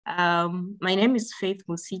My name is Faith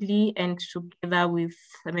Musili, and together with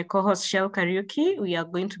my co-host Shell Karaoke, we are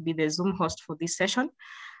going to be the Zoom host for this session.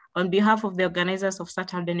 On behalf of the organizers of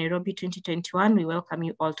Saturday Nairobi 2021, we welcome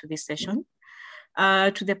you all to this session.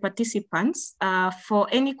 To the participants, for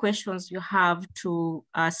any questions you have to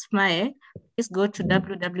Asmae, please go to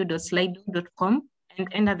www.slido.com and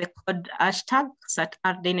enter the code hashtag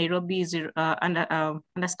Saturday Nairobi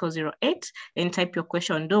 _08 and type your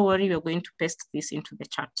question. Don't worry, we're going to paste this into the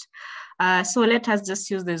chat. So let us just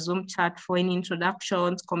use the Zoom chat for any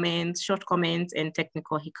introductions, comments, short comments, and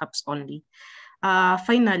technical hiccups only.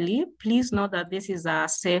 Finally, please note that this is a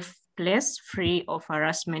safe place free of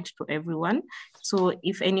harassment to everyone. So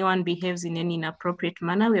if anyone behaves in any inappropriate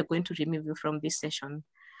manner, we are going to remove you from this session.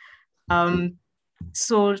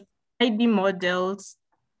 So ID models.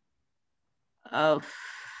 So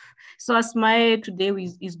Asmae today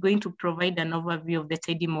is going to provide an overview of the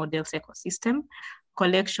tidy models ecosystem,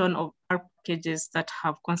 collection of R packages that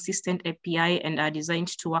have consistent API and are designed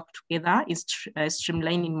to work together is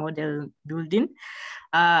streamlining model building.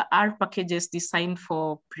 R packages designed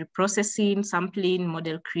for pre-processing, sampling,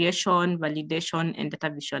 model creation, validation, and data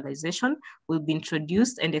visualization will be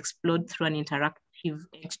introduced and explored through an interactive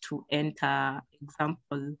end-to-end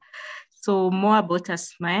example. So more about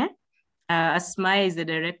Asmae. Asmae is the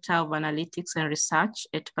Director of Analytics and Research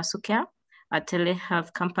at PursueCare, a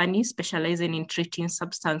telehealth company specializing in treating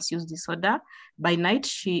substance use disorder. By night,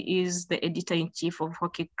 she is the Editor-in-Chief of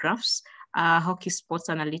Hockey Graphs, a hockey sports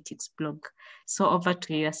analytics blog. So over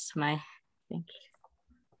to you, Asmae. Thank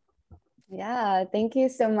you. Yeah, thank you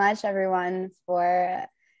so much, everyone, for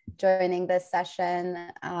joining this session.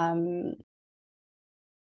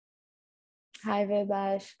 Hi,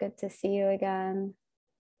 Vibash, good to see you again.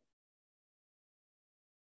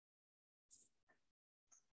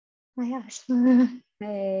 Oh my gosh.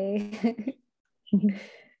 Hey.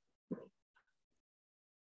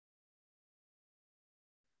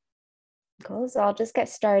 Cool, so I'll just get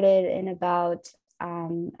started in about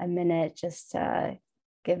a minute just to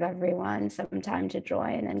give everyone some time to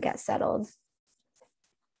join and get settled.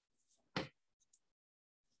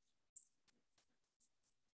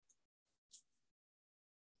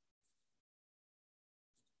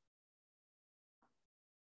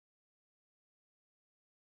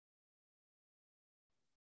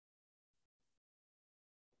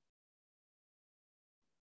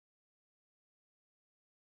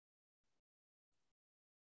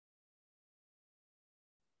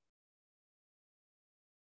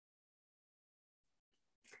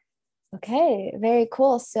 Okay, very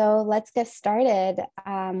cool. So let's get started.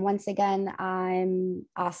 Once again, I'm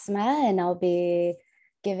Asmae, and I'll be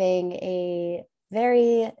giving a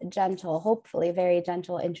very gentle, hopefully very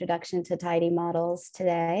gentle introduction to tidy models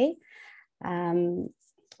today.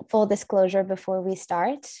 Full disclosure before we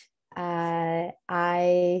start, I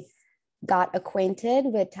got acquainted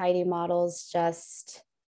with tidy models just,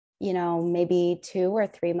 maybe 2 or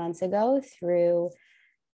 3 months ago through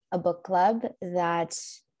a book club that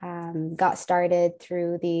got started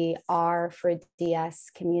through the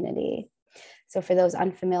R4DS community. So for those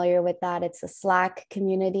unfamiliar with that, it's a Slack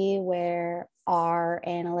community where R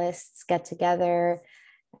analysts get together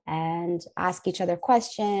and ask each other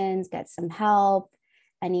questions, get some help,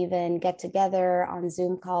 and even get together on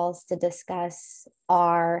Zoom calls to discuss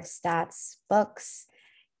R stats books.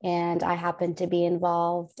 And I happened to be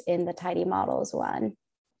involved in the tidy models one.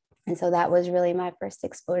 And so that was really my first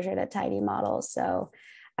exposure to tidy models. So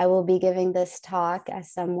I will be giving this talk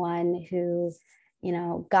as someone who,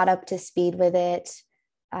 got up to speed with it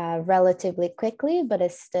relatively quickly, but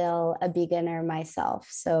is still a beginner myself.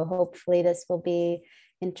 So hopefully this will be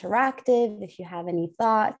interactive. If you have any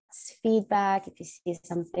thoughts, feedback, if you see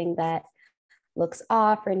something that looks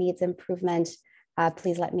off or needs improvement,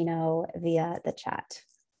 please let me know via the chat.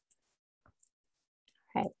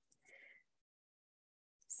 All right.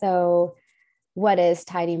 So what is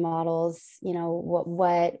tidy models?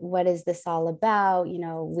 What is this all about?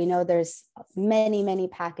 We know there's many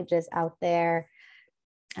packages out there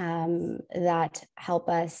that help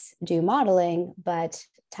us do modeling, but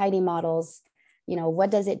tidy models, what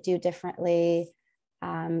does it do differently?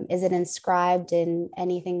 Is it inscribed in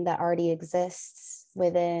anything that already exists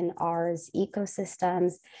within R's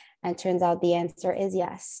ecosystems? And it turns out the answer is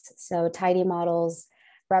yes. So tidy models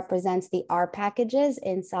represents the R packages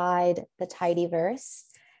inside the tidyverse,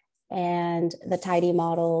 and the tidy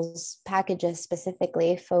models packages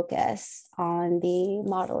specifically focus on the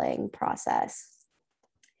modeling process.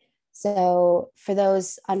 So for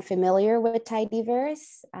those unfamiliar with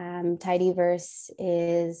tidyverse, tidyverse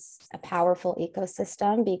is a powerful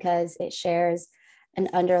ecosystem because it shares an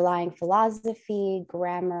underlying philosophy,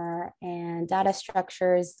 grammar, and data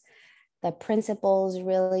structures, the principles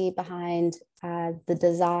really behind the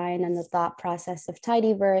design and the thought process of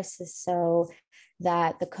Tidyverse is so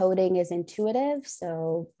that the coding is intuitive,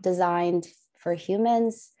 so designed for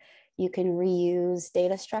humans. You can reuse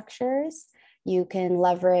data structures. You can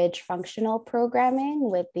leverage functional programming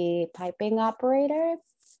with the piping operator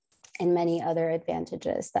and many other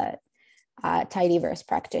advantages that Tidyverse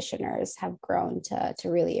practitioners have grown to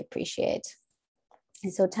really appreciate.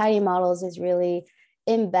 And so Tidy Models is really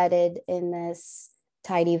embedded in this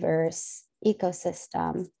Tidyverse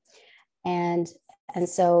ecosystem. And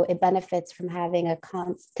so it benefits from having a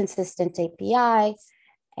consistent API.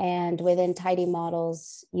 And within Tidy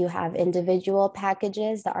Models, you have individual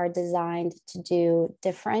packages that are designed to do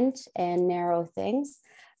different and narrow things,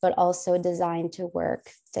 but also designed to work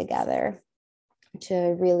together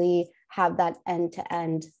to really have that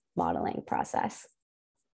end-to-end modeling process.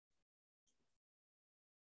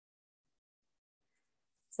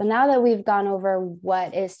 So now that we've gone over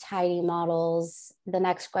what is Tidy Models, the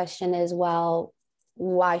next question is, well,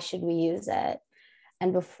 why should we use it?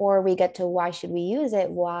 And before we get to why should we use it,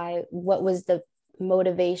 what was the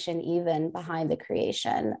motivation even behind the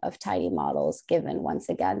creation of Tidy Models, given once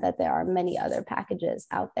again that there are many other packages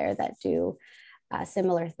out there that do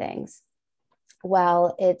similar things?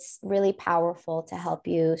 Well, it's really powerful to help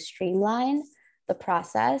you streamline the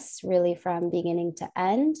process really from beginning to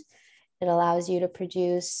end. It allows you to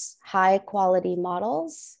produce high quality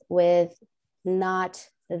models with not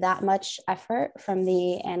that much effort from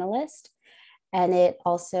the analyst. And it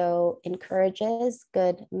also encourages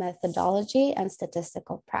good methodology and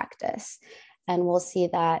statistical practice. And we'll see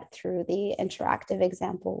that through the interactive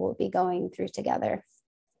example we'll be going through together.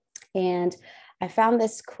 And I found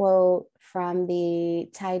this quote from the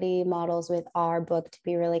Tidy Models with R book to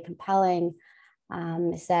be really compelling.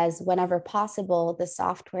 It says, whenever possible, the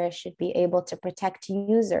software should be able to protect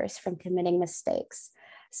users from committing mistakes.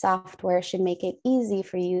 Software should make it easy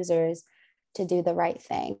for users to do the right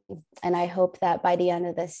thing. And I hope that by the end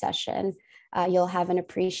of this session, you'll have an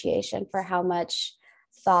appreciation for how much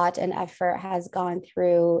thought and effort has gone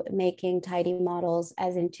through making Tidy Models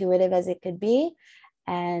as intuitive as it could be.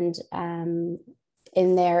 And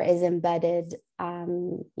in there is embedded,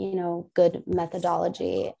 good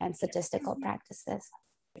methodology and statistical practices.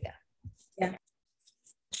 Yeah.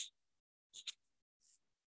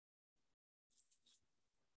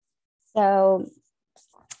 So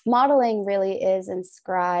modeling really is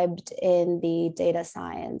inscribed in the data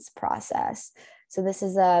science process. So this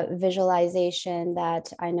is a visualization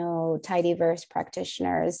that I know Tidyverse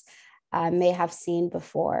practitioners may have seen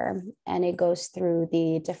before, and it goes through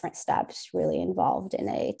the different steps really involved in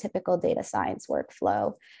a typical data science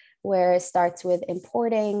workflow, where it starts with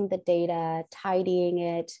importing the data, tidying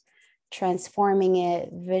it, transforming it,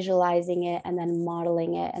 visualizing it, and then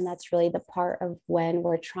modeling it. And that's really the part of when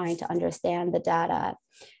we're trying to understand the data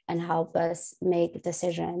and help us make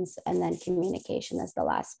decisions. And then communication is the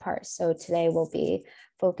last part. So today we'll be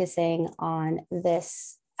focusing on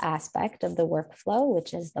this aspect of the workflow,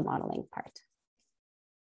 which is the modeling part.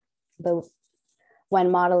 But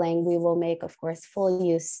when modeling, we will make, of course, full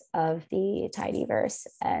use of the Tidyverse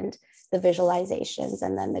and the visualizations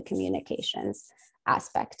and then the communications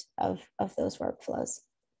aspect of those workflows.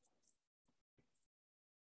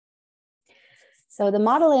 So the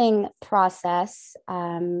modeling process,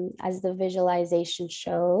 as the visualization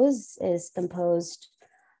shows, is composed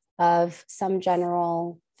of some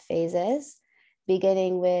general phases,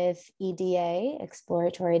 beginning with EDA,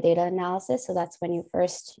 exploratory data analysis. So that's when you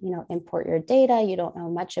first, import your data. You don't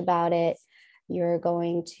know much about it. You're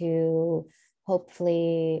going to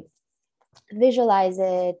hopefully visualize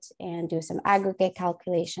it and do some aggregate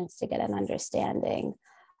calculations to get an understanding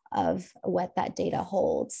of what that data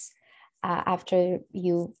holds. After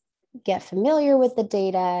you get familiar with the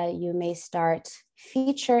data, you may start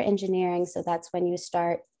feature engineering. So that's when you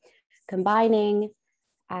start combining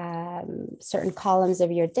certain columns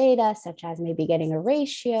of your data, such as maybe getting a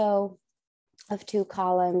ratio of 2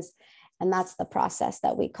 columns. And that's the process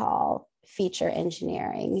that we call feature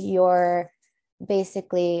engineering. You're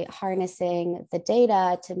basically harnessing the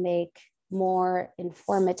data to make more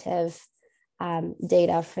informative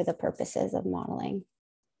data for the purposes of modeling.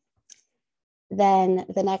 Then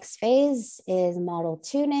the next phase is model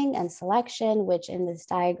tuning and selection, which in this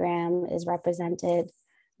diagram is represented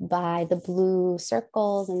by the blue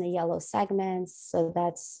circles and the yellow segments. So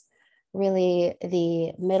that's really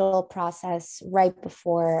the middle process right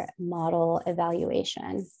before model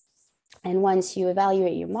evaluation. And once you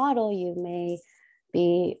evaluate your model, you may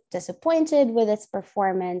be disappointed with its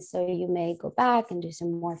performance. So you may go back and do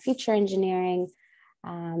some more feature engineering.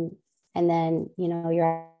 And then,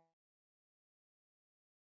 you're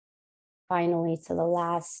finally to the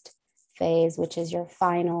last phase, which is your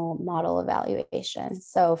final model evaluation.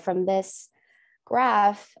 So from this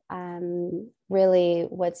graph, really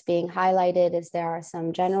what's being highlighted is there are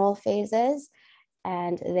some general phases,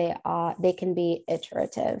 and they can be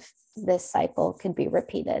iterative. This cycle could be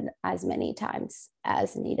repeated as many times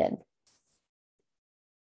as needed.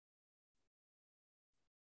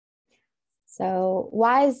 So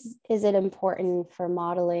why is it important for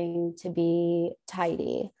modeling to be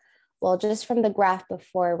tidy? Well, just from the graph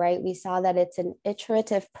before, right, we saw that it's an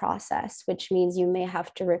iterative process, which means you may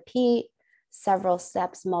have to repeat several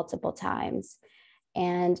steps multiple times.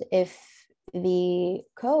 And if the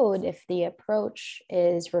code, if the approach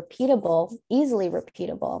is repeatable, easily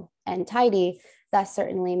repeatable and tidy, that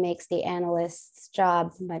certainly makes the analyst's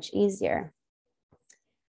job much easier.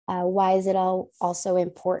 Why is it also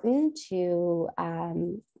important to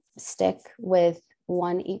stick with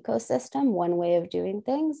one ecosystem, one way of doing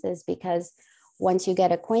things? Is because once you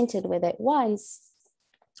get acquainted with it once,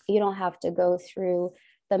 you don't have to go through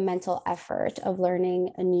the mental effort of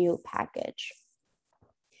learning a new package.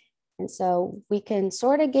 And so we can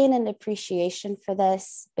sort of gain an appreciation for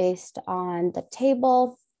this based on the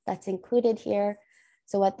table that's included here.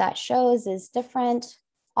 So what that shows is different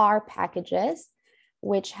R packages,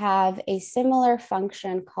 which have a similar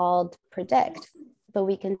function called predict. But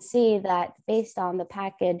we can see that based on the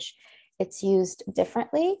package, it's used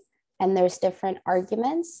differently, and there's different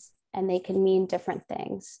arguments, and they can mean different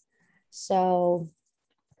things. So,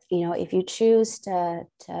 if you choose to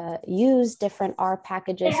use different R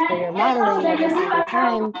packages for your modeling every single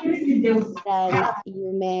time, then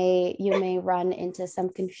you may run into some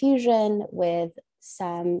confusion with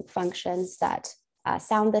some functions that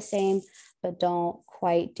sound the same, but don't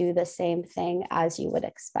quite do the same thing as you would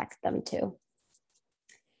expect them to.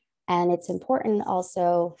 And it's important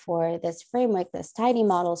also for this framework, this tidy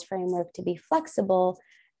models framework, to be flexible,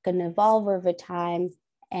 can evolve over time,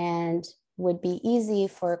 and would be easy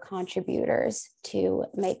for contributors to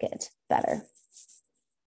make it better.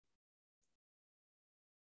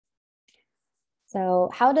 So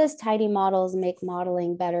how does tidy models make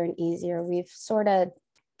modeling better and easier? We've sort of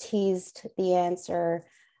teased the answer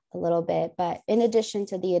a little bit, but in addition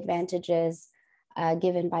to the advantages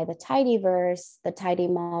given by the tidyverse, the tidy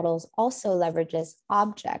models also leverages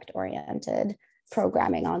object-oriented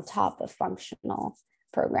programming on top of functional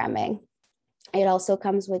programming. It also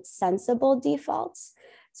comes with sensible defaults.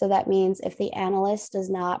 So that means if the analyst does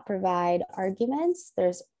not provide arguments,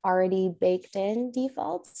 there's already baked in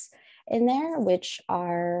defaults in there, which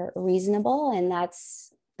are reasonable. And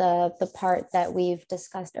that's the part that we've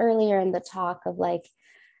discussed earlier in the talk of, like,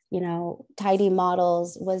 tidy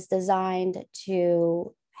models was designed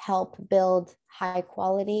to help build high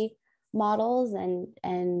quality models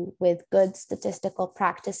and with good statistical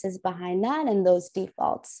practices behind that. And those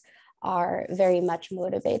defaults are very much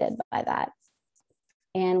motivated by that.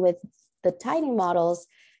 And with the tidy models,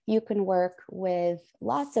 you can work with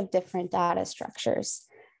lots of different data structures.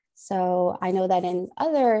 So I know that in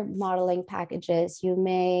other modeling packages, you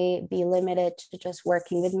may be limited to just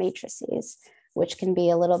working with matrices, which can be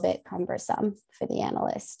a little bit cumbersome for the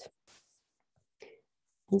analyst.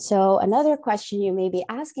 And so another question you may be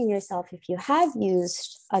asking yourself, if you have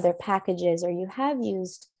used other packages or you have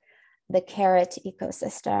used the carrot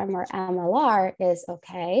ecosystem or MLR, is,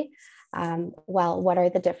 okay, well, what are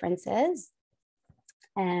the differences?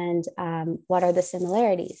 And what are the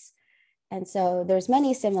similarities? And so there's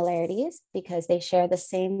many similarities because they share the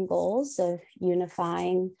same goals of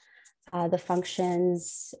unifying the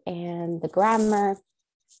functions and the grammar,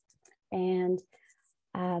 and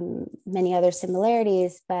many other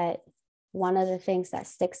similarities. But one of the things that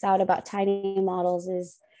sticks out about tidy models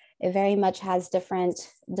is it very much has different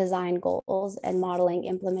design goals and modeling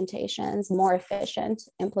implementations, more efficient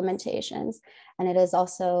implementations. And it is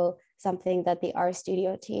also something that the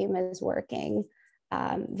RStudio team is working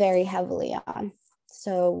very heavily on.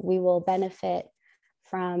 So we will benefit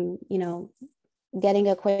from, getting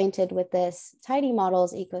acquainted with this tidy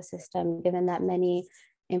models ecosystem, given that many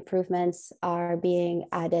improvements are being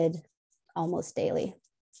added almost daily.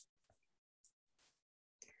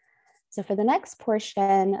 So for the next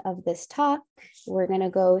portion of this talk, we're going to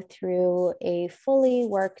go through a fully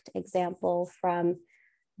worked example from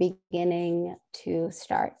beginning to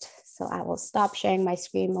start. So I will stop sharing my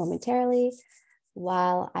screen momentarily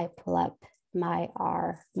while I pull up my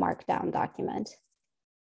R Markdown document.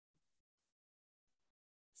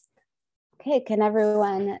 Okay, can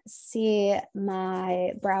everyone see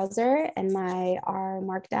my browser and my R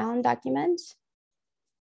Markdown document?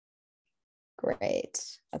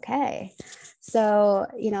 Great. Okay. So,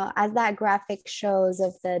 as that graphic shows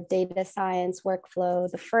of the data science workflow,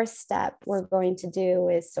 the first step we're going to do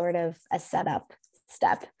is sort of a setup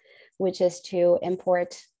step, which is to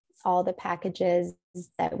import all the packages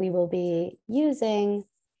that we will be using.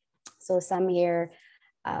 So some here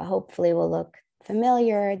hopefully will look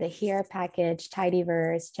familiar: the here package,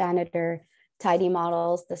 tidyverse, janitor, tidy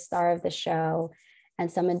models, the star of the show,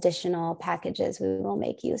 and some additional packages we will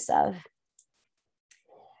make use of.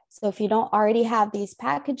 So if you don't already have these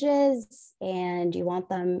packages and you want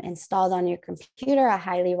them installed on your computer, I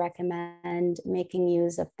highly recommend making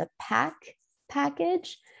use of the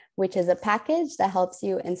package, which is a package that helps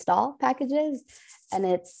you install packages. And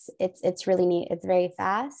it's really neat. It's very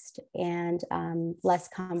fast and less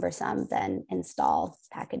cumbersome than install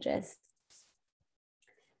packages.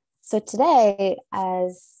 So today,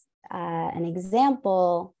 as an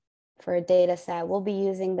example for a data set, we'll be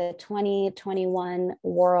using the 2021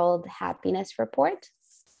 World Happiness Report,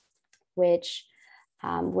 which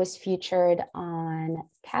was featured on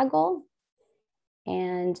Kaggle.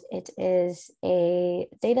 And it is a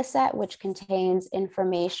data set which contains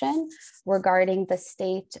information regarding the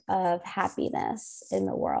state of happiness in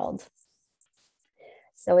the world.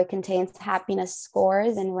 So it contains happiness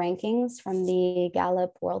scores and rankings from the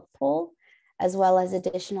Gallup World Poll, as well as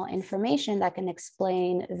additional information that can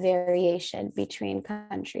explain variation between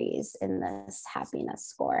countries in this happiness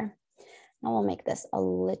score. Now we'll make this a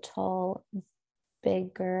little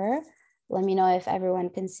bigger. Let me know if everyone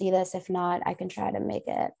can see this. If not, I can try to make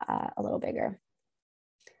it a little bigger.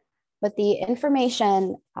 But the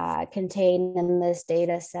information contained in this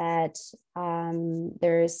data set,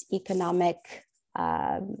 there's economic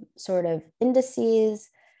sort of indices,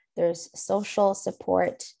 there's social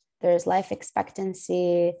support, there's life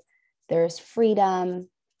expectancy, there's freedom,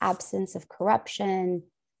 absence of corruption,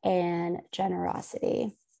 and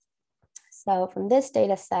generosity. So from this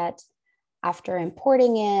data set, after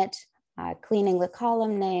importing it, cleaning the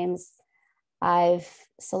column names, I've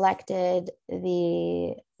selected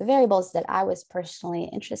the variables that I was personally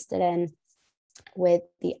interested in, with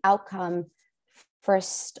the outcome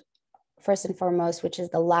first and foremost, which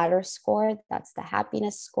is the latter score. That's the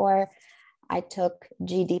happiness score. I took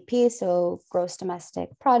GDP, so gross domestic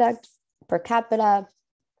product, per capita,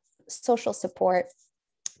 social support,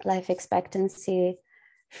 life expectancy,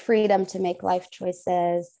 freedom to make life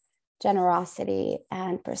choices, generosity,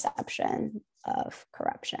 and perception of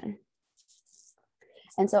corruption.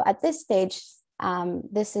 And so at this stage,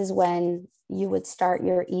 this is when you would start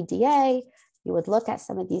your EDA. You would look at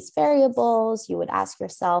some of these variables. You would ask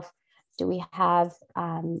yourself, do we have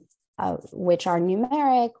which are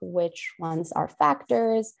numeric, which ones are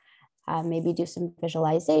factors? Maybe do some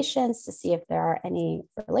visualizations to see if there are any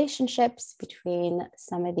relationships between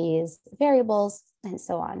some of these variables and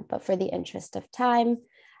so on. But for the interest of time,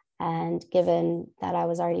 and given that I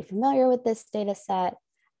was already familiar with this data set,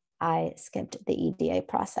 I skipped the EDA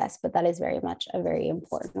process, but that is very much a very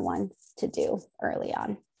important one to do early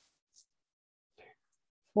on.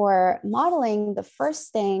 For modeling, the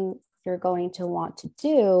first thing you're going to want to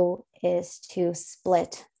do is to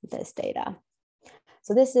split this data.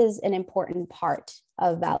 So this is an important part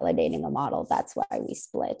of validating a model. That's why we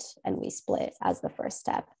split, and we split as the first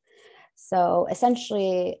step. So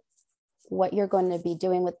essentially, what you're going to be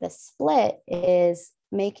doing with this split is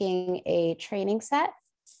making a training set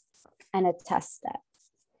and a test set.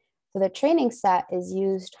 So the training set is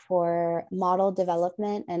used for model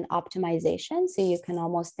development and optimization. So you can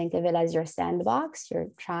almost think of it as your sandbox. You're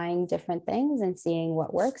trying different things and seeing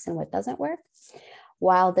what works and what doesn't work.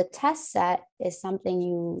 While the test set is something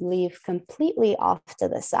you leave completely off to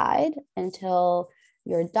the side until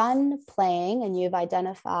you're done playing and you've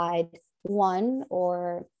identified one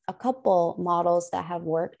or a couple models that have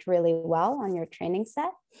worked really well on your training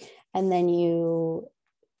set. And then you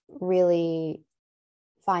really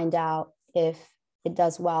find out if it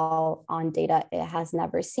does well on data it has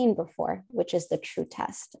never seen before, which is the true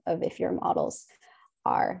test of if your models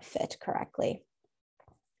are fit correctly.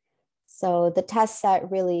 So the test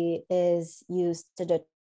set really is used to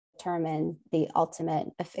determine the ultimate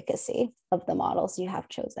efficacy of the models you have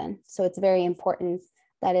chosen. So it's very important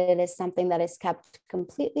that it is something that is kept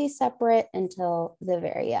completely separate until the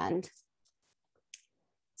very end.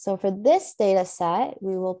 So for this data set,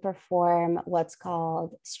 we will perform what's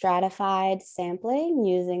called stratified sampling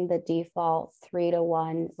using the default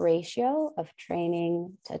 3:1 ratio of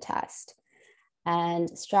training to test. And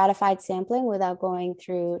stratified sampling, without going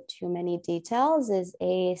through too many details, is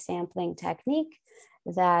a sampling technique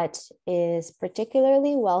that is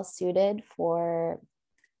particularly well suited for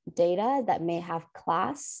data that may have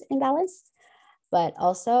class imbalance, but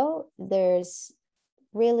also there's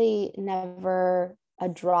really never a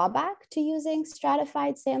drawback to using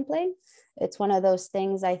stratified sampling. It's one of those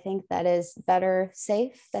things I think that is better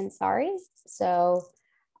safe than sorry. So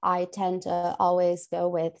I tend to always go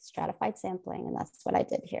with stratified sampling, and that's what I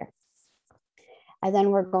did here. And then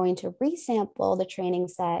we're going to resample the training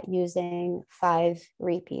set using 5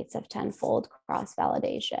 repeats of 10-fold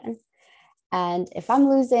cross-validation. And if I'm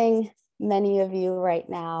losing many of you right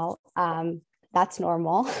now, that's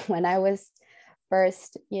normal. When I was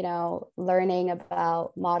first, learning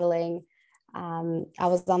about modeling, I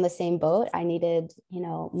was on the same boat. I needed,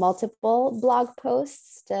 multiple blog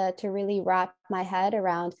posts to really wrap my head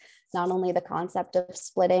around not only the concept of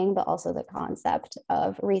splitting, but also the concept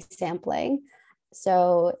of resampling.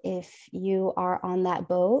 So if you are on that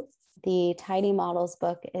boat, the Tidy Models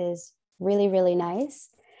book is really, really nice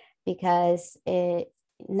because it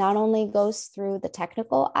not only goes through the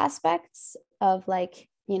technical aspects of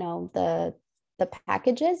the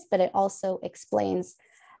packages, but it also explains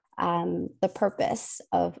the purpose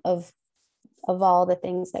of all the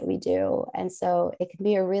things that we do. And so it can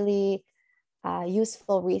be a really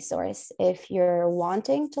useful resource if you're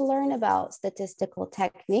wanting to learn about statistical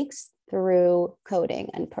techniques through coding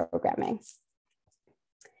and programming.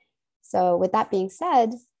 So with that being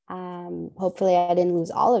said, hopefully I didn't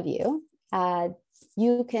lose all of you.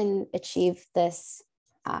 You can achieve this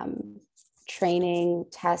training,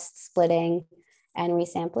 test splitting, and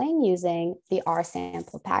resampling using the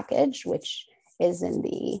RSample package, which is in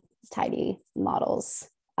the Tidy Models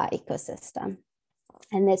ecosystem.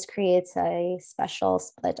 And this creates a special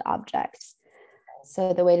split object.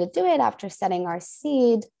 So the way to do it after setting our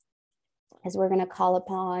seed is we're going to call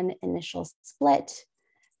upon initial split.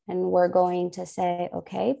 And we're going to say,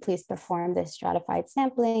 okay, please perform this stratified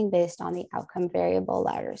sampling based on the outcome variable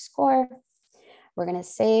ladder score. We're going to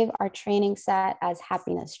save our training set as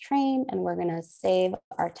happiness train, and we're going to save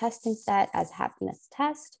our testing set as happiness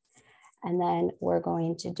test. And then we're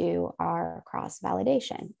going to do our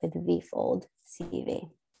cross-validation with vfold CV.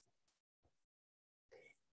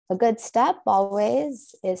 A good step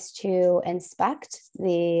always is to inspect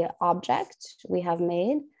the object we have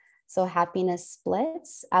made. So happiness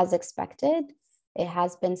splits as expected. It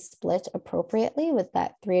has been split appropriately with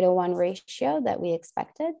that 3-to-1 ratio that we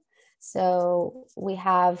expected. So we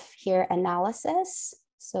have here analysis.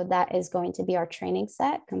 So that is going to be our training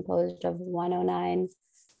set composed of 109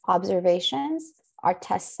 observations, our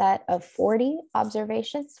test set of 40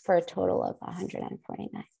 observations for a total of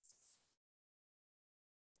 149.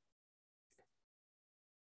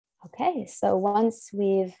 Okay, so once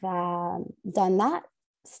we've done that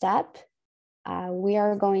step, we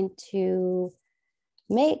are going to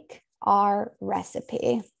make our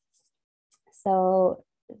recipe. So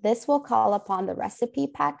this will call upon the recipe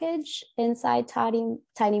package inside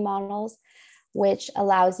Tidy Models, which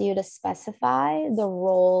allows you to specify the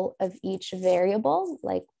role of each variable,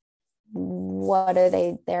 like what are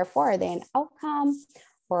they there for? Are they an outcome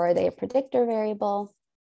or are they a predictor variable?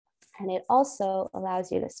 And it also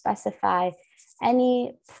allows you to specify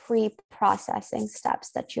any pre-processing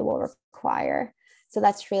steps that you will require. So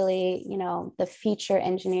that's really, the feature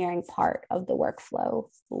engineering part of the workflow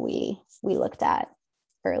we looked at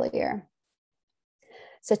earlier.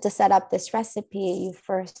 So to set up this recipe, you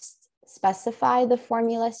first specify the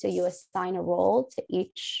formula. So you assign a role to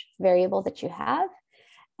each variable that you have.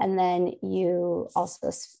 And then you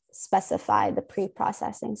also specify the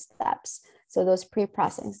pre-processing steps. So those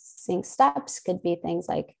pre-processing steps could be things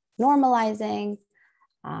like normalizing,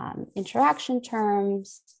 interaction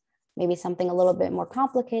terms, maybe something a little bit more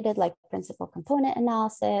complicated like principal component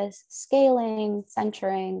analysis, scaling,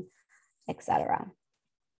 centering, etc.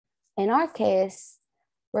 In our case,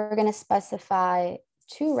 we're going to specify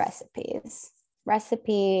 2 recipes.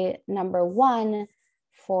 Recipe number 1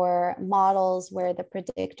 for models where the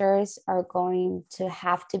predictors are going to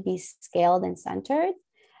have to be scaled and centered.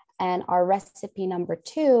 And our recipe number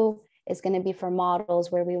 2 is going to be for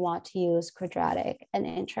models where we want to use quadratic and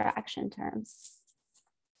interaction terms.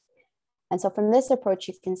 And so from this approach,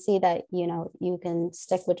 you can see that, you can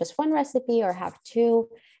stick with just 1 recipe or have 2.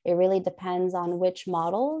 It really depends on which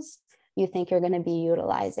models you think you're going to be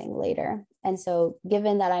utilizing later. And so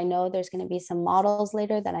given that I know there's going to be some models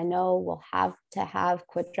later that I know will have to have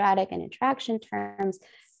quadratic and interaction terms,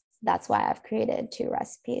 that's why I've created 2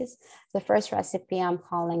 recipes. The first recipe I'm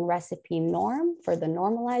calling recipe norm for the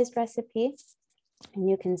normalized recipe. And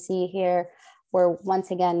you can see here, we're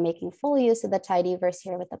once again making full use of the tidyverse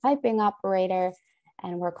here with the piping operator,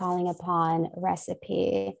 and we're calling upon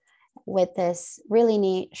recipe with this really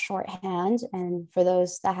neat shorthand. And for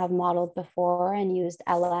those that have modeled before and used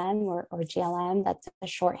LM or GLM, that's a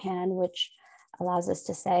shorthand which allows us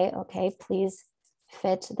to say, okay, please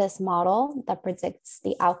fit this model that predicts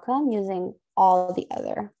the outcome using all the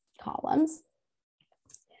other columns.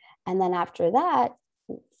 And then after that,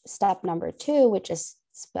 step number 2, which is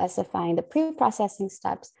specifying the pre-processing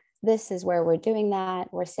steps, this is where we're doing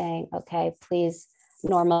that. We're saying, okay, please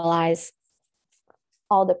normalize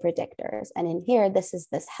all the predictors. And in here, this is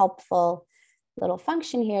this helpful little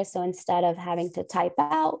function here. So instead of having to type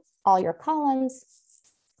out all your columns,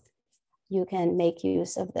 you can make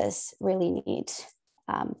use of this really neat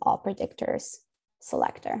all predictors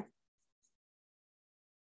selector.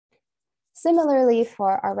 Similarly,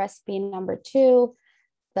 for our recipe number 2,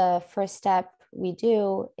 the first step we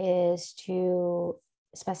do is to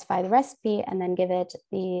specify the recipe and then give it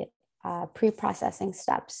the pre-processing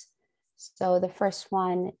steps. So the first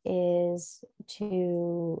one is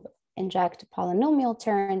to inject polynomial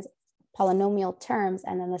terms,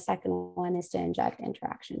 and then the second one is to inject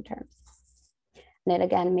interaction terms. And it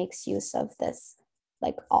again makes use of this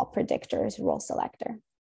like all predictors role selector.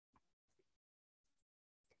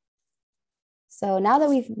 So now that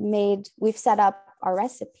we've set up our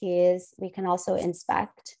recipes, we can also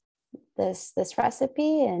inspect this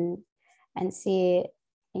recipe and see,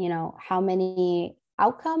 you know, how many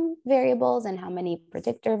outcome variables and how many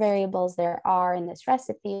predictor variables there are in this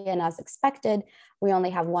recipe. And as expected, we only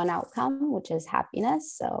have one outcome, which is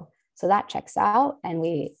happiness. So that checks out, and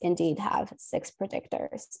we indeed have 6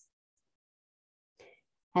 predictors.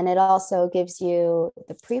 And it also gives you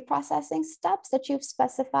the pre-processing steps that you've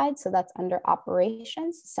specified. So that's under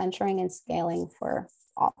operations, centering and scaling for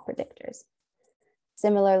all predictors.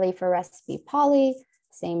 Similarly for recipe poly,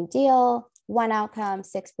 same deal, 1 outcome,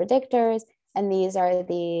 6 predictors, and these are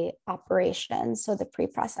the operations, so the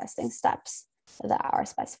pre-processing steps that are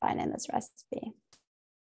specified in this recipe.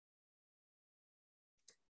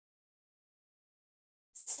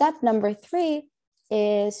 Step number 3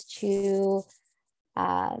 is to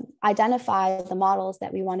identify the models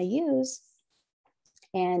that we want to use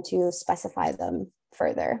and to specify them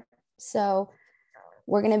further. So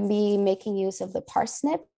we're going to be making use of the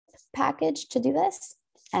parsnip package to do this.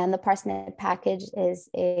 And the parsnip package is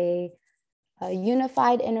a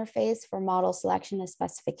unified interface for model selection and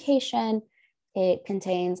specification. It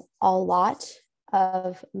contains a lot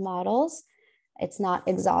of models. It's not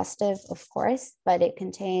exhaustive, of course, but it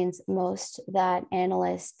contains most that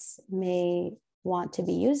analysts may want to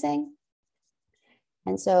be using.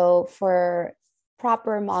 And so for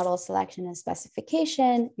proper model selection and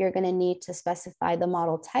specification, you're going to need to specify the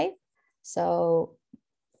model type. So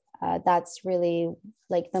that's really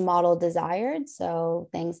like the model desired. So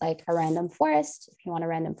things like a random forest, if you want a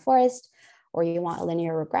random forest, or you want a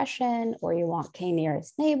linear regression, or you want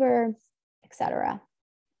k-nearest neighbor, etc.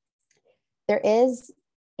 There is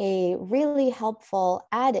a really helpful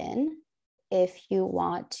add-in if you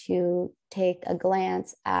want to take a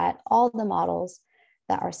glance at all the models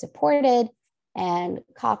that are supported and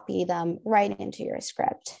copy them right into your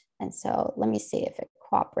script. And so let me see if it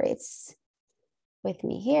cooperates with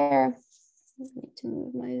me here. I need to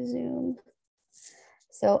move my Zoom.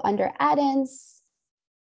 So under add-ins,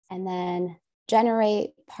 and then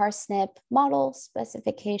generate parsnip model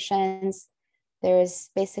specifications, there's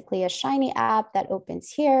basically a Shiny app that opens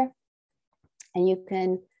here, and you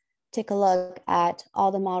can take a look at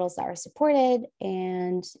all the models that are supported.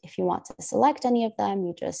 And if you want to select any of them,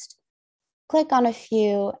 you just click on a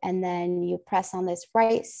few, and then you press on this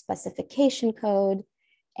write specification code,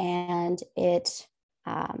 and it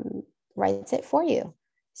writes it for you.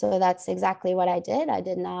 So that's exactly what I did. I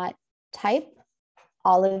did not type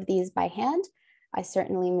all of these by hand. I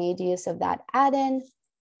certainly made use of that add-in,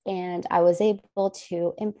 and I was able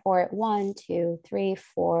to import 1, 2, 3,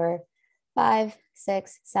 4, 5,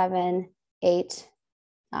 6, 7, 8,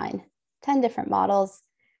 9, 10 different models,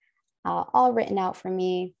 all written out for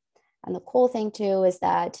me. And the cool thing too is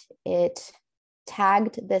that it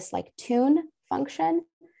tagged this like tune function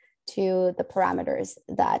to the parameters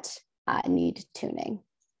that need tuning.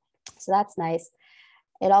 So that's nice.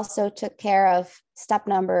 It also took care of step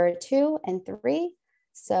number 2 and 3.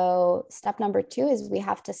 So step number 2 is we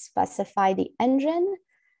have to specify the engine.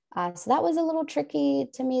 So that was a little tricky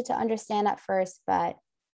to me to understand at first, but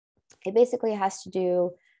it basically has to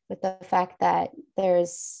do with the fact that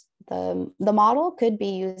there's the model could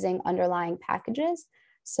be using underlying packages.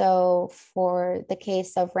 So for the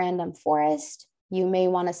case of random forest, you may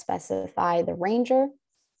want to specify the ranger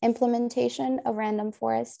implementation of random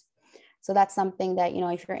forest. So that's something that,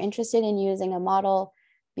 if you're interested in using a model,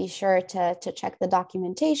 be sure to check the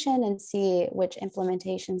documentation and see which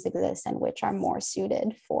implementations exist and which are more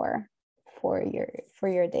suited for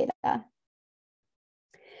your data.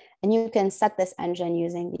 And you can set this engine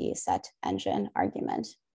using the set engine argument.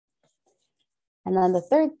 And then the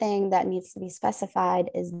third thing that needs to be specified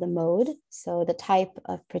is the mode. So the type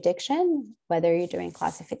of prediction, whether you're doing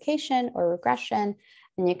classification or regression,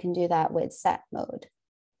 and you can do that with set mode.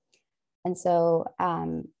 And so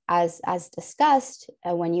as discussed,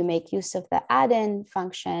 when you make use of the add-in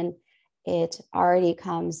function, it already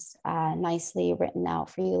comes nicely written out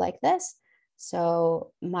for you like this.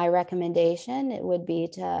 So my recommendation, it would be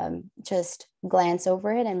to just glance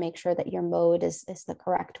over it and make sure that your mode is the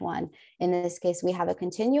correct one. In this case, we have a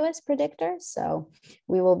continuous predictor. So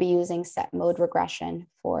we will be using set mode regression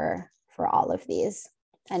for all of these.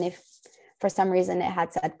 And if for some reason it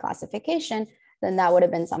had set classification, then that would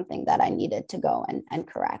have been something that I needed to go and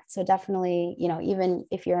correct. So definitely, even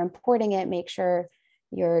if you're importing it, make sure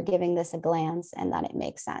you're giving this a glance and that it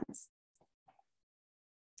makes sense.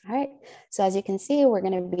 All right, so as you can see, we're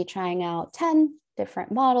going to be trying out 10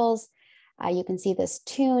 different models. You can see this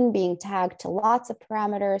tune being tagged to lots of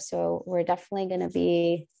parameters. So we're definitely going to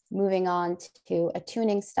be moving on to a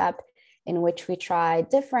tuning step in which we try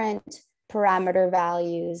different parameter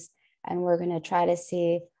values. And we're going to try to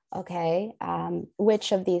see, okay,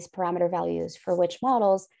 which of these parameter values for which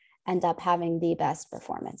models end up having the best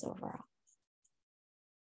performance overall.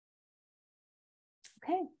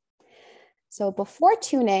 Okay. So before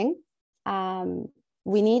tuning,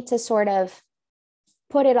 we need to sort of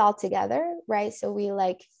put it all together, right? So we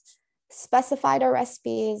specified our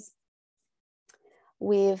recipes.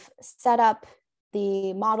 We've set up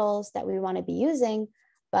the models that we want to be using,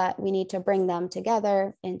 but we need to bring them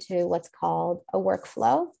together into what's called a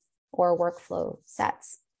workflow or workflow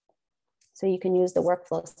sets. So you can use the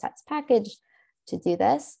workflow sets package to do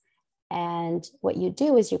this. And what you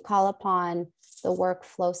do is you call upon the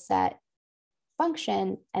workflow set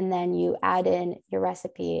function, and then you add in your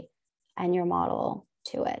recipe and your model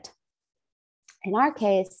to it. In our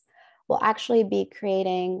case, we'll actually be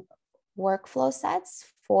creating workflow sets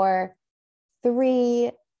for 3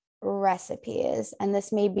 recipes. And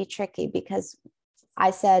this may be tricky because I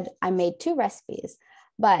said I made 2 recipes,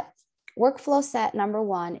 but workflow set number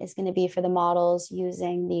 1 is going to be for the models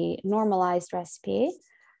using the normalized recipe.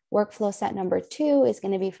 Workflow set number 2 is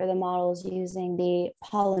going to be for the models using the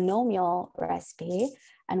polynomial recipe.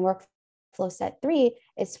 And workflow set 3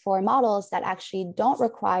 is for models that actually don't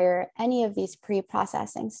require any of these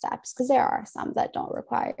pre-processing steps, because there are some that don't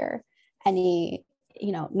require any,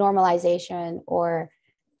 normalization or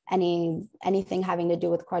anything having to do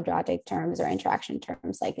with quadratic terms or interaction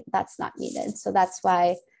terms. That's not needed. So that's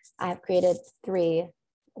why I've created 3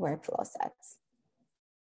 workflow sets.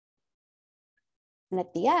 And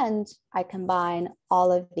at the end, I combine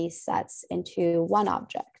all of these sets into one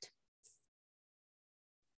object,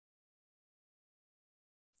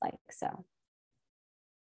 like so.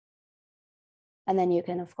 And then you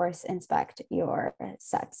can, of course, inspect your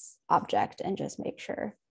sets object and just make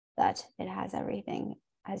sure that it has everything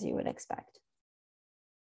as you would expect.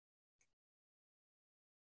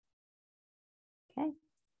 Okay.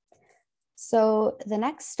 So the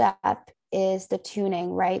next step is the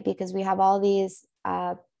tuning, right? Because we have all these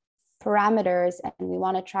parameters and we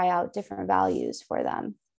want to try out different values for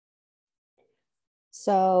them.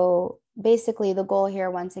 So basically the goal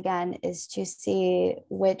here, once again, is to see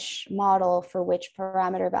which model for which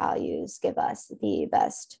parameter values give us the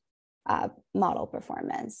best model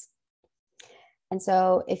performance. And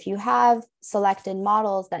so if you have selected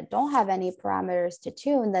models that don't have any parameters to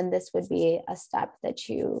tune, then this would be a step that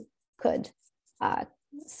you could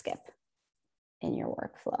skip in your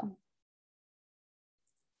workflow.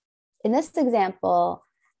 In this example,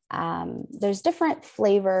 there's different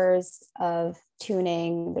flavors of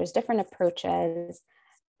tuning. There's different approaches.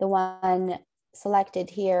 The one selected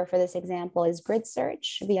here for this example is grid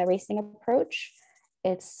search via racing approach.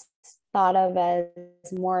 It's thought of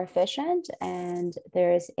as more efficient, and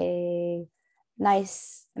there's a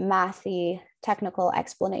nice mathy technical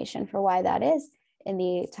explanation for why that is in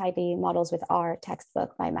the Tidy Models with R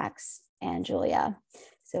textbook by Max and Julia.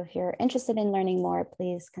 So if you're interested in learning more,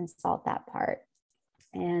 please consult that part.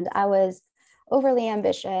 And I was overly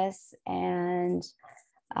ambitious, and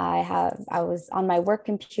I was on my work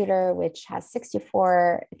computer, which has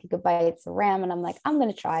 64 gigabytes of RAM. And I'm like, I'm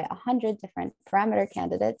going to try 100 different parameter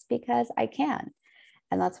candidates because I can.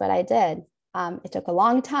 And that's what I did. It took a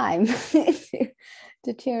long time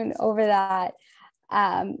to tune over that.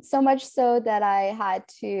 So much so that I had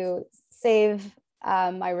to save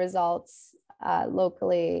my results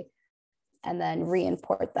locally and then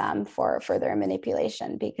re-import them for further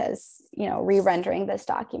manipulation, because, you know, re-rendering this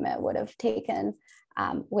document would have taken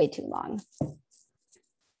way too long.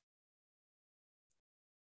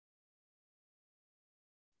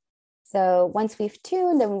 So once we've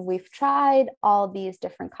tuned and we've tried all these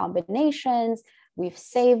different combinations, we've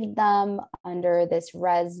saved them under this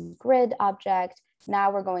res grid object.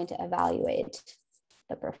 Now we're going to evaluate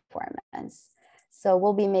the performance. So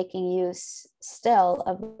we'll be making use still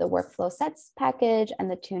of the workflow sets package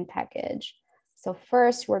and the tune package. So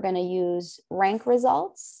first we're going to use rank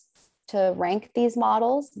results to rank these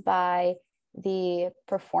models by the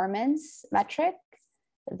performance metric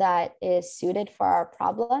that is suited for our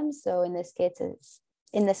problem. So in this case,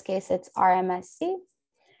 it's RMSC.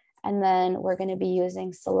 And then we're going to be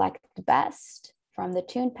using select best from the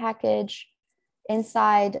tune package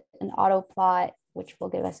inside an auto plot, which will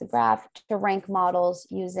give us a graph to rank models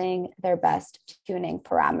using their best tuning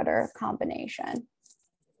parameter combination.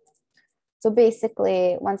 So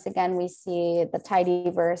basically, once again, we see the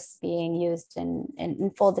tidyverse being used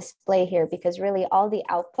in full display here, because really all the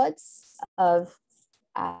outputs of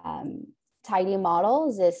tidy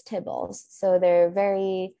models is tibbles. So they're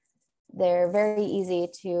very easy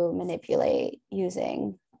to manipulate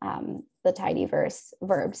using the tidyverse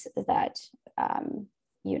verbs that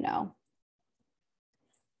you know.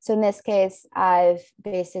 So in this case, I've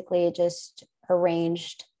basically just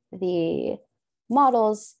arranged the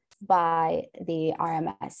models by the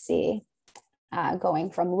RMSC,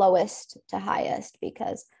 going from lowest to highest,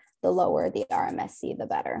 because the lower the RMSC, the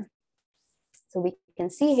better. So we can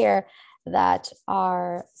see here that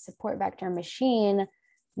our support vector machine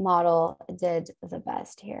model did the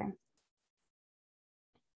best here.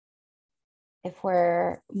 If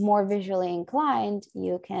we're more visually inclined,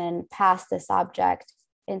 you can pass this object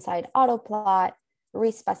inside autoplot,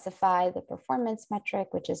 respecify the performance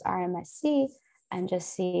metric, which is RMSC, and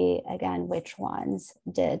just see again which ones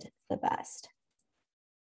did the best.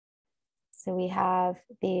 So we have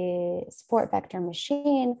the support vector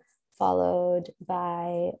machine, followed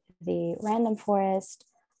by the random forest,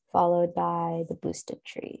 followed by the boosted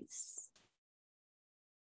trees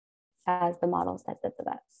as the models that did the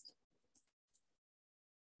best.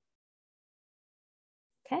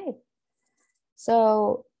 Okay,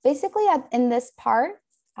 so basically in this part,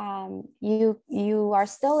 you are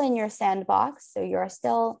still in your sandbox, so you're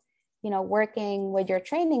still, you know, working with your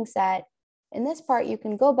training set. In this part, you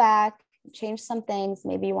can go back, change some things.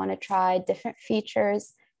 Maybe you want to try different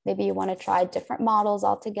features. Maybe you want to try different models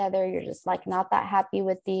altogether. You're just like not that happy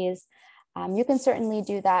with these. You can certainly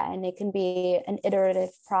do that, and it can be an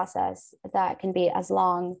iterative process that can be as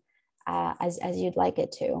long as you'd like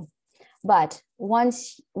it to. But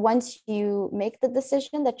once you make the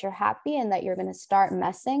decision that you're happy and that you're going to start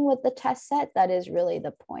messing with the test set, that is really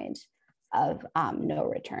the point of no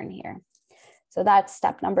return here. So that's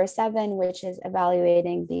step number 7, which is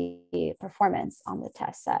evaluating the performance on the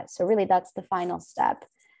test set. So really that's the final step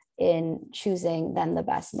in choosing then the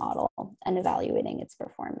best model and evaluating its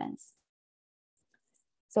performance.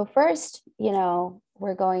 So first, you know,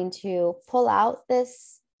 we're going to pull out the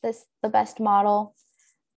best model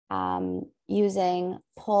using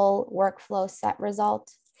pull workflow set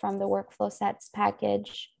result from the workflow sets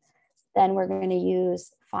package. Then we're going to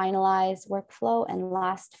use finalize workflow and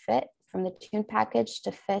last fit from the tune package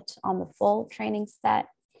to fit on the full training set.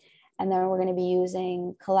 And then we're going to be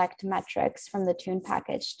using collect metrics from the tune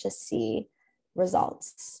package to see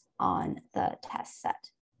results on the test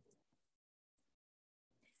set.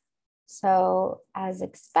 So as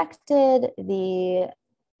expected, the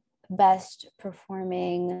best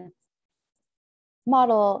performing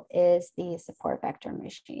model is the support vector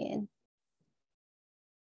machine.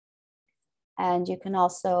 And you can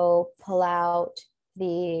also pull out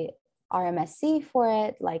the RMSC for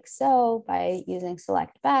it like so by using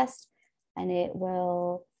select best, and it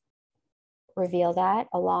will reveal that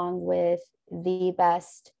along with the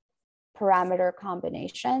best parameter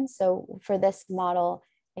combination. So for this model,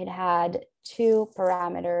 it had 2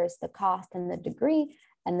 parameters, the cost and the degree,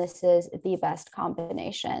 and this is the best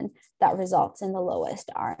combination that results in the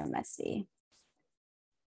lowest RMSC.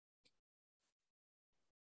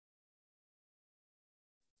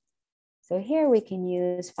 So here we can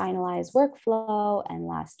use finalize workflow and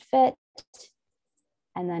last fit,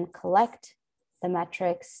 and then collect the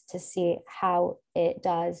metrics to see how it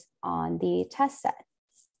does on the test set.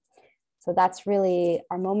 So that's really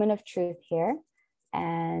our moment of truth here.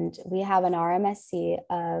 And we have an RMSC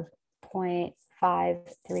of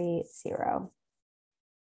 0.530.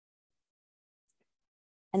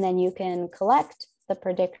 And then you can collect the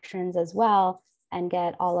predictions as well and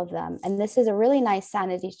get all of them. And this is a really nice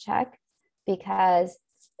sanity check, because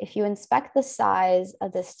if you inspect the size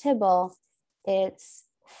of this tibble, it's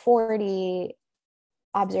 40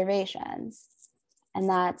 observations. And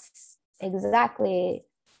that's exactly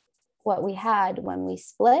what we had when we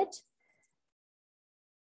split.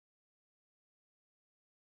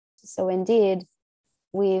 So indeed,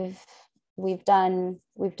 we've done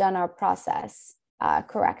our process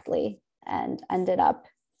correctly and ended up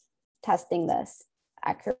testing this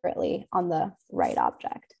accurately on the right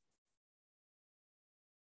object.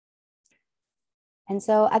 And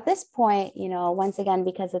so at this point, once again,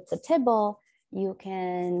 because it's a tibble, you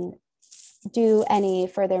can do any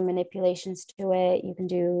further manipulations to it. You can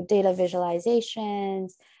do data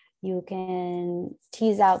visualizations. You can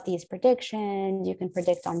tease out these predictions. You can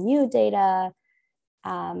predict on new data.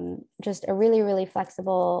 Just a really, really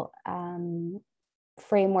flexible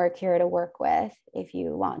framework here to work with if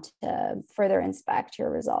you want to further inspect your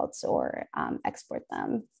results or export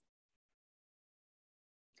them.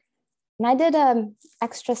 And I did an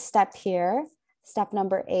extra step here, step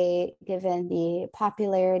number 8, given the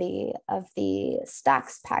popularity of the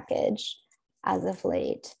Stacks package as of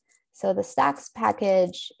late. So the Stacks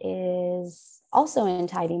package is also in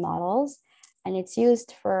Tidy Models, and it's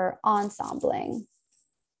used for ensembling.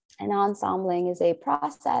 And ensembling is a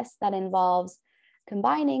process that involves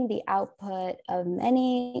combining the output of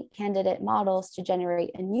many candidate models to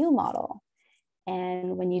generate a new model.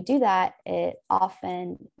 And when you do that, it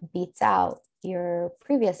often beats out your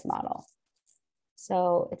previous model.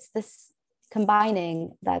 So it's this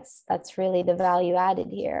combining that's really the value added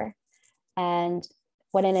here. And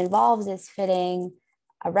what it involves is fitting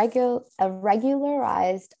a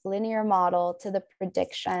regularized linear model to the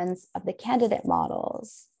predictions of the candidate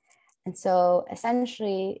models. And so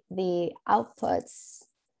essentially the outputs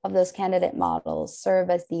of those candidate models serve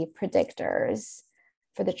as the predictors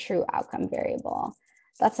for the true outcome variable.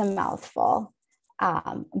 That's a mouthful.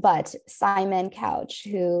 But Simon Couch,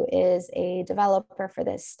 who is a developer for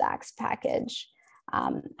this Stacks package,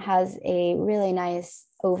 has a really nice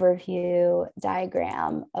overview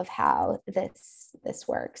diagram of how this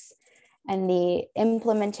works. And the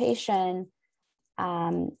implementation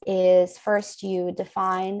is first you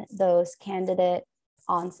define those candidate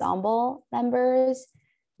ensemble members,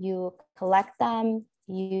 you collect them,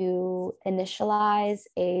 you initialize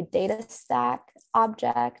a data stack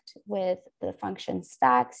object with the function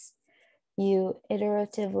stacks, you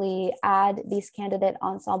iteratively add these candidate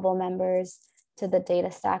ensemble members to the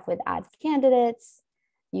data stack with add candidates,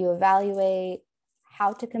 you evaluate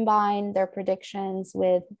how to combine their predictions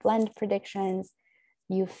with blend predictions,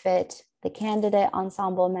 you fit the candidate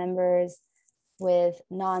ensemble members with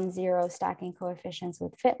non-zero stacking coefficients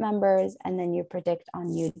with fit members, and then you predict on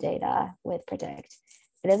new data with predict.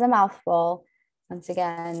 It is a mouthful. Once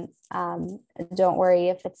again, don't worry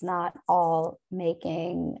if it's not all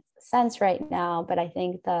making sense right now, but I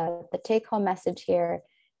think the take-home message here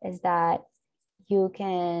is that you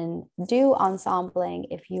can do ensembling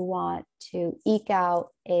if you want to eke out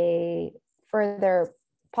a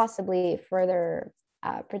possibly further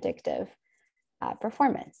predictive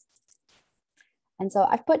performance. And so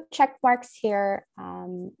I've put check marks here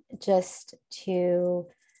just to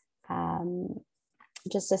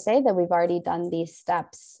say that we've already done these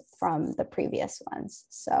steps from the previous ones.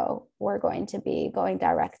 So we're going to be going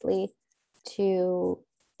directly to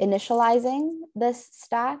initializing this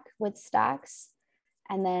stack with stacks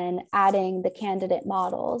and then adding the candidate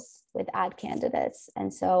models with add candidates.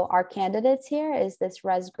 And so our candidates here is this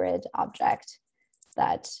ResGrid object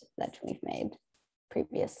that we've made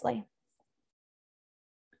previously.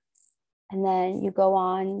 And then you go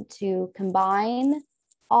on to combine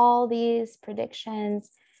all these predictions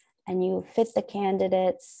and you fit the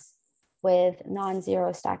candidates with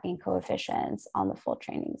non-zero stacking coefficients on the full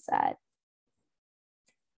training set.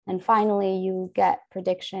 And finally, you get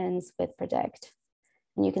predictions with predict.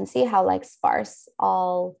 And you can see how like sparse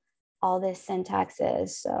all this syntax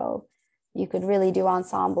is. So you could really do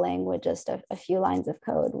ensembling with just a few lines of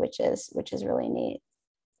code, which is really neat.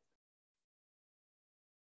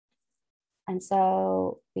 And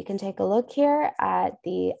so we can take a look here at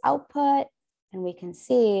the output, and we can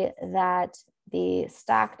see that the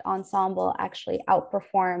stacked ensemble actually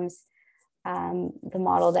outperforms the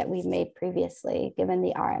model that we've made previously, given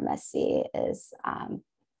the RMSC is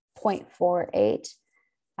 0.48,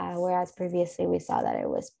 whereas previously we saw that it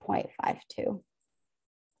was 0.52.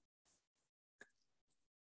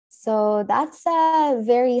 So that's a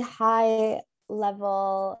very high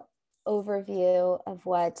level overview of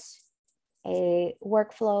what a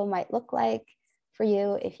workflow might look like for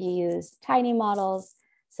you if you use tiny models.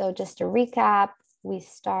 So just to recap, we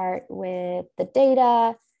start with the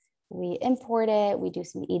data, we import it, we do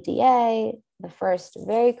some EDA. The first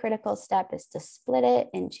very critical step is to split it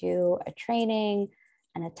into a training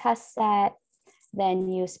and a test set. Then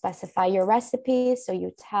you specify your recipe. So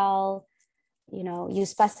you tell, you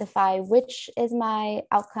specify which is my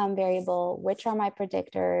outcome variable, which are my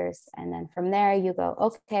predictors. And then from there you go,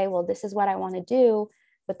 okay, well, this is what I want to do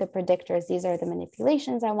with the predictors. These are the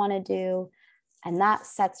manipulations I want to do. And that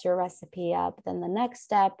sets your recipe up. Then the next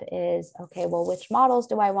step is, okay, well, which models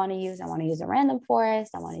do I want to use? I want to use a random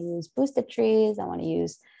forest. I want to use boosted trees. I want to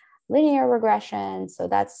use linear regression. So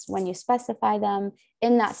that's when you specify them.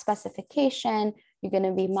 In that specification, you're going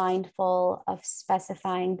to be mindful of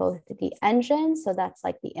specifying both the engine. So that's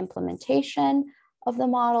like the implementation of the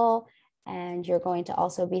model. And you're going to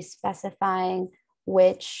also be specifying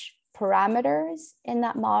which parameters in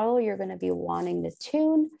that model you're going to be wanting to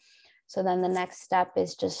tune. So then the next step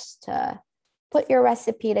is just to put your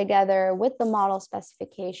recipe together with the model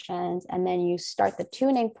specifications, and then you start the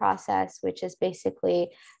tuning process, which is basically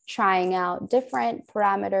trying out different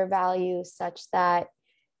parameter values such that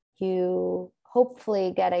you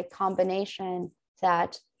hopefully get a combination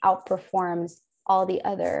that outperforms all the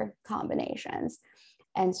other combinations.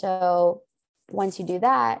 And so once you do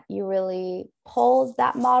that, you really pull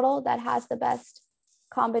that model that has the best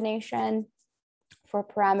combination for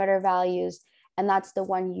parameter values. And that's the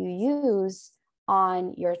one you use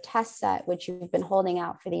on your test set, which you've been holding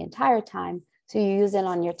out for the entire time. So you use it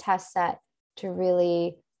on your test set to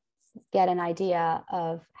really get an idea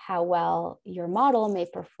of how well your model may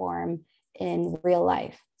perform in real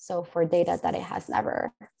life. So for data that it has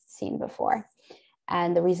never seen before.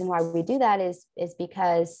 And the reason why we do that is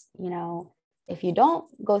because, if you don't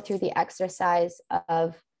go through the exercise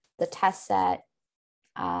of the test set,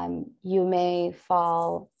 you may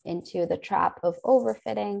fall into the trap of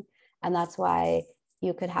overfitting. And that's why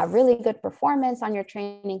you could have really good performance on your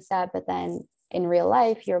training set, but then in real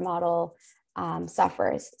life, your model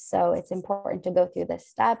suffers. So it's important to go through this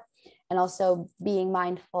step, and also being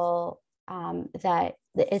mindful that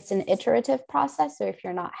it's an iterative process. So if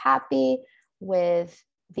you're not happy with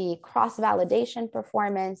the cross-validation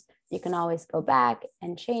performance, you can always go back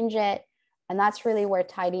and change it. And that's really where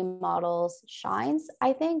tidy models shines,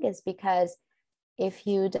 I think, is because if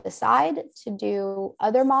you decide to do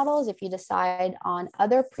other models, if you decide on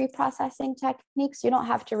other pre-processing techniques, you don't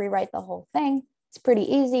have to rewrite the whole thing. It's pretty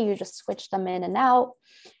easy. You just switch them in and out,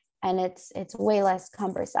 and it's way less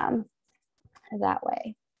cumbersome that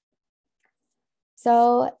way.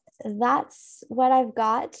 So that's what I've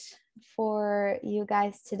got for you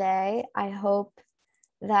guys today. I hope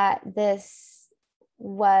that this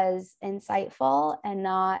was insightful and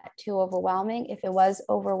not too overwhelming. If it was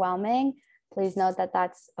overwhelming, please note that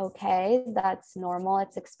that's okay. That's normal.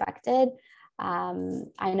 It's expected.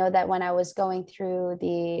 I know that when I was going through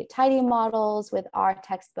the tidy models with our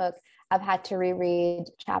textbook, I've had to reread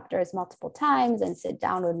chapters multiple times and sit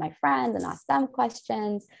down with my friends and ask them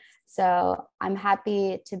questions. So I'm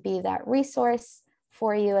happy to be that resource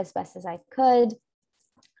for you as best as I could.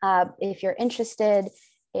 If you're interested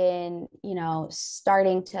in,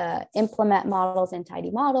 starting to implement models in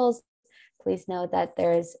tidy models, please know that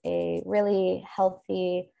there's a really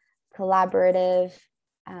healthy, collaborative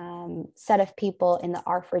set of people in the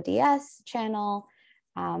R4DS channel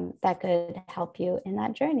that could help you in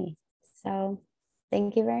that journey. So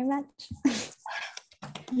thank you very much.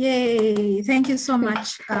 Yay, thank you so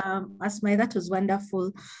much, Asmae. That was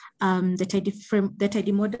wonderful. The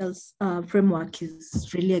tidy models framework is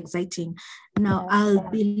really exciting. Now I'll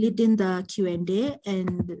be leading the Q&A,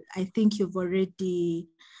 and I think you've already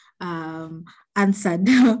answered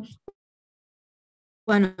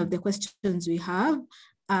one of the questions we have.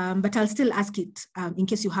 But I'll still ask it in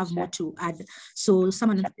case you have more to add. So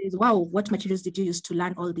someone says, wow, what materials did you use to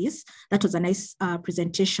learn all this? That was a nice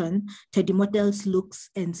presentation. Tidy models looks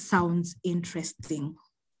and sounds interesting.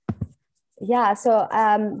 Yeah, so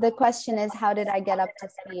the question is, how did I get up to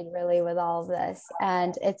speed really with all of this?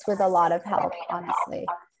 And it's with a lot of help, honestly.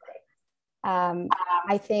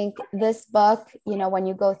 I think this book, when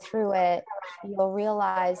you go through it, you'll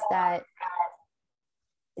realize that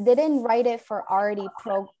they didn't write it for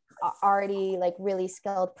already like really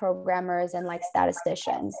skilled programmers and like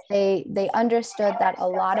statisticians. They understood that a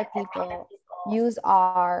lot of people use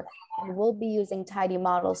R and will be using tidy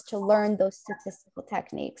models to learn those statistical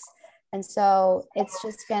techniques. And so it's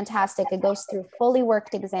just fantastic. It goes through fully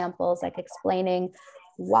worked examples, like explaining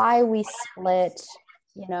why we split,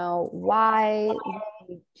 why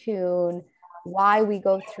we tune, why we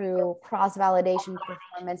go through cross-validation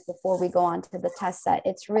performance before we go on to the test set.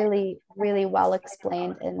 It's really, really well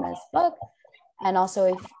explained in this book. And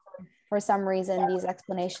also, if for some reason these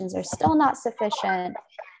explanations are still not sufficient,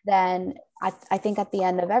 then I think at the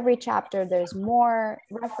end of every chapter, there's more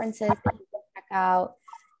references that you can check out.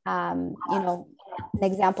 You know, an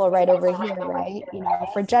example right over here, right? You know,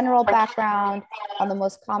 for general background on the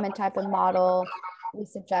most common type of model, we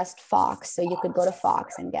suggest Fox. So you could go to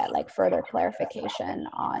Fox and get like further clarification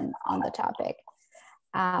on the topic.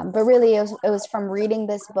 But really, it was from reading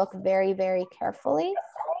this book very, very carefully.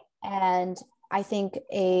 And I think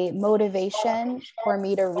a motivation for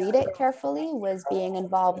me to read it carefully was being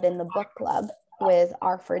involved in the book club with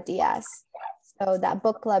R4DS. So that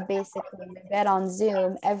book club, basically, we get on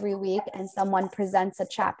Zoom every week and someone presents a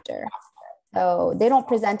chapter. So they don't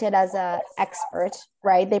present it as an expert,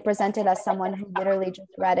 right? They present it as someone who literally just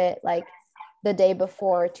read it like the day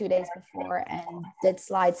before, 2 days before, and did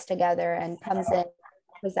slides together and comes in,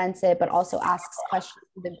 presents it, but also asks questions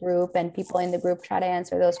to the group, and people in the group try to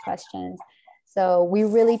answer those questions. So we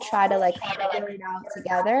really try to like figure it out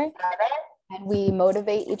together, and we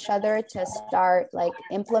motivate each other to start like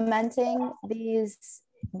implementing these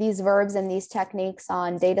verbs and these techniques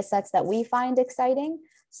on data sets that we find exciting.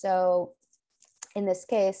 So in this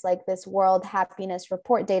case, like this World Happiness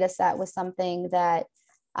Report data set was something that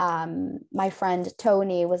my friend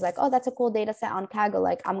Tony was like, oh, that's a cool data set on Kaggle.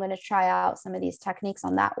 Like, I'm going to try out some of these techniques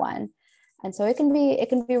on that one. And so it can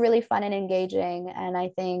be really fun and engaging. And I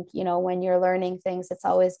think, you know, when you're learning things, it's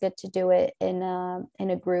always good to do it in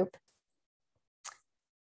a group.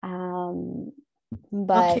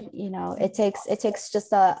 But okay, you know, it takes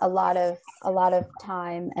just a lot of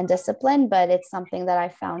time and discipline, but it's something that I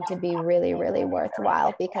found to be really, really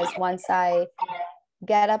worthwhile, because once I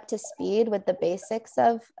get up to speed with the basics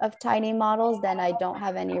of tiny models, then I don't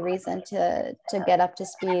have any reason to get up to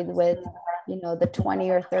speed with, you know, the 20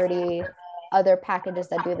 or 30 other packages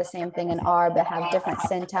that do the same thing in R, but have different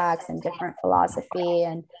syntax and different philosophy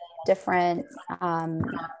and different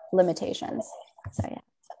limitations. So yeah.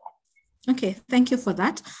 Okay, thank you for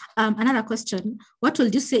that. Another question: what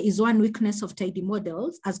would you say is one weakness of tidy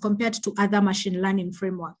models as compared to other machine learning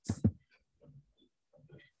frameworks?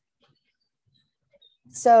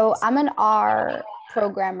 So I'm an R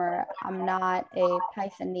programmer. I'm not a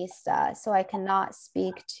Pythonista, so I cannot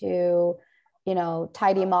speak to, you know,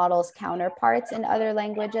 tidy models counterparts in other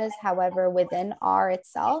languages. However, within R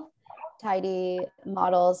itself, tidy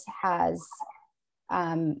models has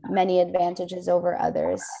many advantages over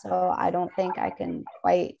others. So I don't think I can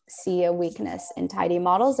quite see a weakness in tidy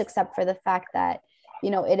models, except for the fact that, you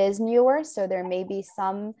know, it is newer. So there may be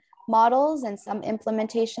some models and some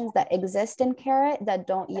implementations that exist in Carrot that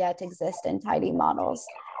don't yet exist in tidy models.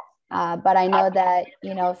 But I know that,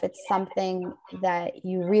 you know, if it's something that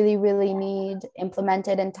you really, really need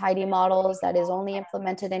implemented in tidy models that is only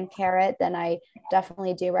implemented in Carrot, then I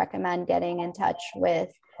definitely do recommend getting in touch with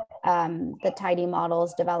the tidy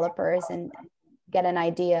models developers and get an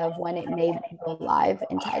idea of when it may go live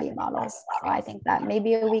in tidy models. So I think that may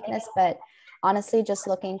be a weakness, but honestly, just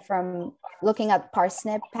looking at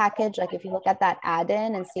Parsnip package, like if you look at that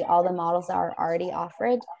add-in and see all the models that are already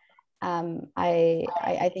offered,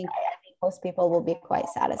 I think most people will be quite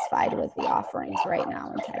satisfied with the offerings right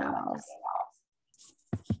now in tidy models.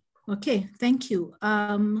 Okay, thank you.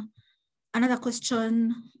 Another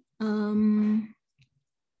question.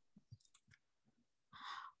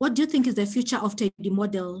 What do you think is the future of tidy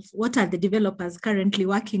models? What are the developers currently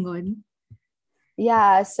working on?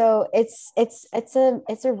 Yeah, so it's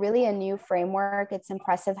a really a new framework. It's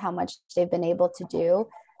impressive how much they've been able to do.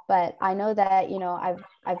 But I know that, you know,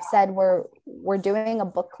 I've said we're doing a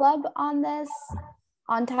book club on this,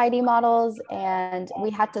 on tidy models, and we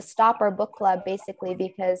had to stop our book club basically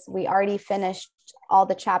because we already finished all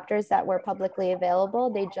the chapters that were publicly available.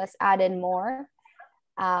 They just added more.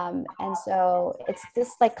 And so it's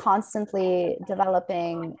this like constantly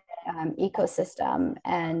developing ecosystem,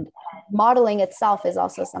 and modeling itself is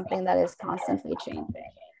also something that is constantly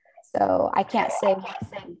changing. So I can't say what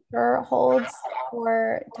the future holds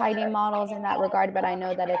for tidy models in that regard, but I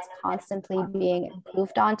know that it's constantly being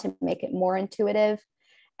improved on to make it more intuitive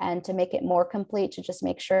and to make it more complete, to just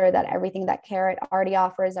make sure that everything that Carrot already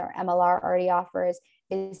offers or MLR already offers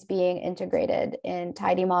is being integrated in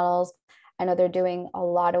tidy models. I know they're doing a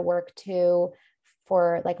lot of work too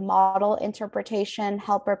for like model interpretation,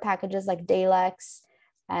 helper packages like Dalex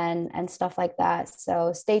and stuff like that.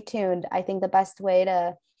 So stay tuned. I think the best way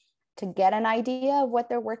to get an idea of what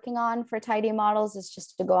they're working on for tidy models is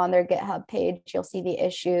just to go on their GitHub page. You'll see the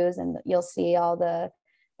issues and you'll see all the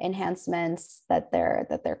enhancements that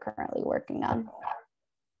they're currently working on.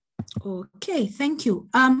 Okay, thank you.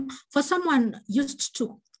 For someone used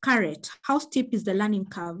to Carrot, how steep is the learning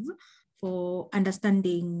curve for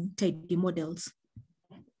understanding tidy models?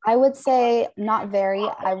 I would say not very.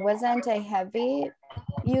 I wasn't a heavy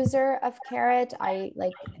user of Carrot. I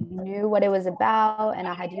knew what it was about and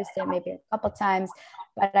I had used it maybe a couple times,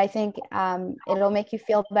 but I think it'll make you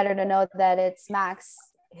feel better to know that it's Max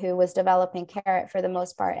who was developing Carrot for the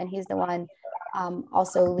most part, and he's the one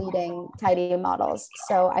also leading tidy models.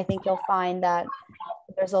 So I think you'll find that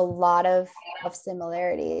there's a lot of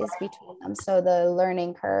similarities between them. So the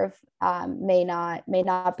learning curve may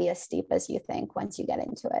not be as steep as you think once you get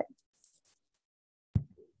into it.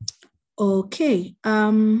 Okay.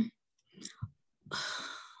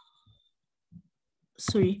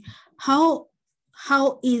 Sorry. How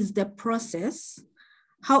is the process?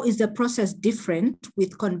 How is the process different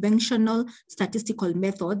with conventional statistical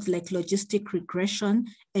methods like logistic regression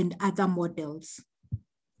and other models?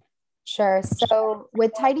 Sure. So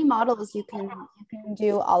with tidy models, you can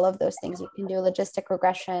do all of those things. You can do logistic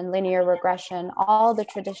regression, linear regression, all the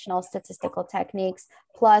traditional statistical techniques,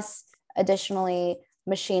 plus additionally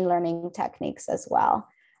machine learning techniques as well.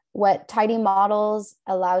 What tidy models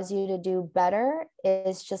allows you to do better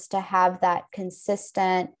is just to have that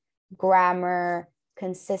consistent grammar,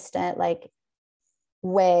 consistent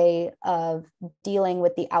way of dealing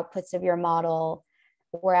with the outputs of your model.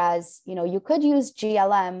 Whereas, you could use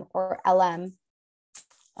GLM or LM,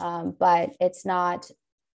 but it's not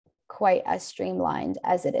quite as streamlined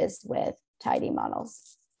as it is with tidy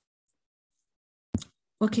models.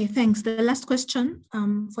 Okay, thanks. The last question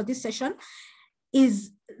for this session,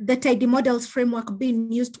 is the tidy models framework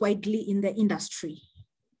being used widely in the industry?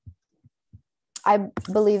 I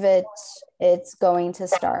believe it's going to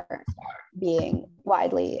start being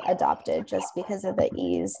widely adopted just because of the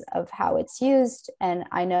ease of how it's used. And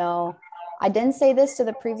I know I didn't say this to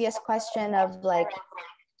the previous question of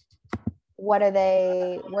what are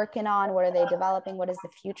they working on? What are they developing? What is the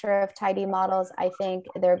future of tidy models? I think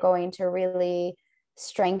they're going to really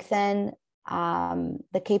strengthen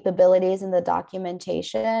the capabilities and the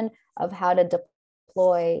documentation of how to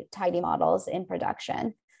deploy tidy models in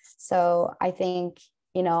production. So I think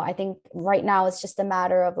right now it's just a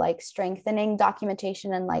matter of strengthening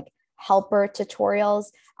documentation and helper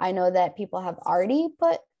tutorials. I know that people have already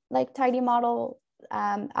put tidy model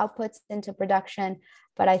outputs into production,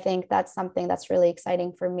 but I think that's something that's really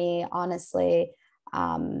exciting for me, honestly,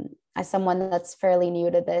 as someone that's fairly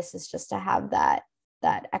new to this, is just to have that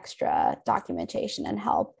extra documentation and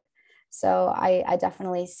help. So I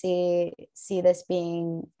definitely see this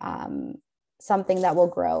being something that will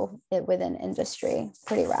grow within industry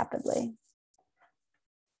pretty rapidly.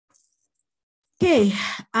 Okay,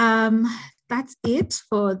 that's it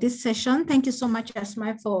for this session. Thank you so much,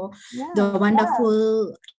 Asmae, for the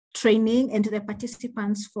wonderful training, and to the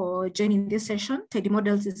participants for joining this session. Tidy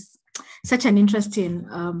models is such an interesting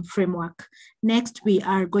framework. Next, we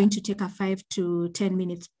are going to take a 5 to 10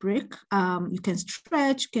 minutes break. You can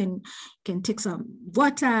stretch, can take some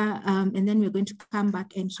water, and then we're going to come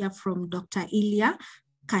back and hear from Dr. Ilya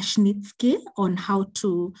Kashnitsky on how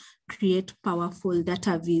to create powerful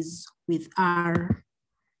data viz with R.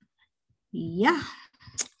 Yeah,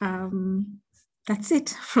 that's it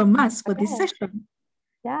from us for this session.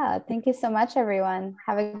 Yeah, thank you so much, everyone.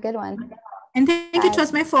 Have a good one. And thank you to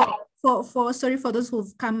Asmae for sorry for those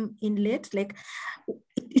who've come in late.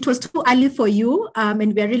 It was too early for you,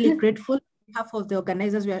 and we are really grateful. On behalf of the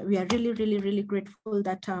organizers, we are really grateful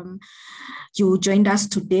that you joined us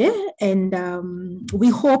today, and we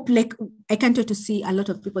hope I can't wait to see a lot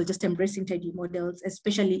of people just embracing tidy models,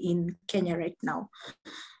 especially in Kenya right now.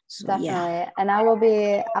 So, definitely, yeah. And I will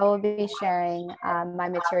be sharing my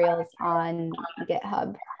materials on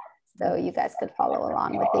GitHub, so you guys could follow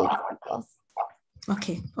along with the examples.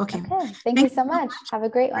 Okay. Thank you so much. Have a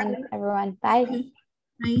great one, everyone. Bye.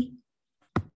 Bye.